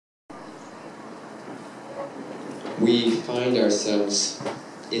we find ourselves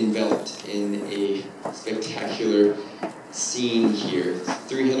enveloped in a spectacular scene here,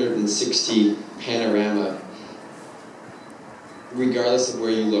 360 panorama. Regardless of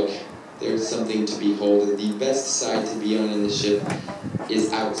where you look, there's something to behold, and the best side to be on in the ship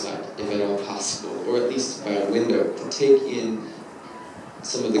is outside, if at all possible, or at least by a window, to take in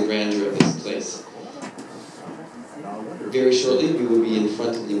some of the grandeur of this place. Very shortly, we will be in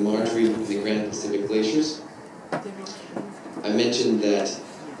front of the Marjorie and the Grand Pacific Glaciers. I mentioned that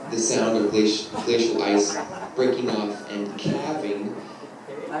the sound of glacial ice breaking off and calving,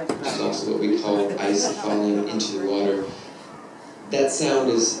 which is also what we call ice falling into the water, that sound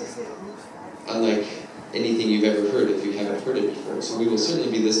is unlike anything you've ever heard if you haven't heard it before, so we will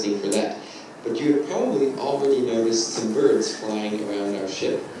certainly be listening for that. But you have probably already noticed some birds flying around our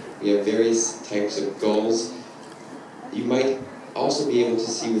ship. We have various types of gulls. You might also be able to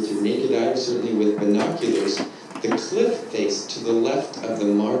see with your naked eye, certainly with binoculars, the cliff face to the left of the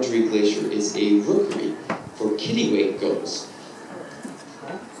Marjorie Glacier is a rookery for kittiwake gulls.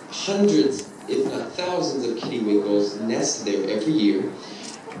 Hundreds, if not thousands of kittiwake gulls nest there every year.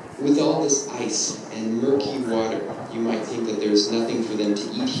 With all this ice and murky water, you might think that there's nothing for them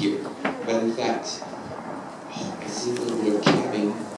to eat here. But in fact, I see a little bit of calving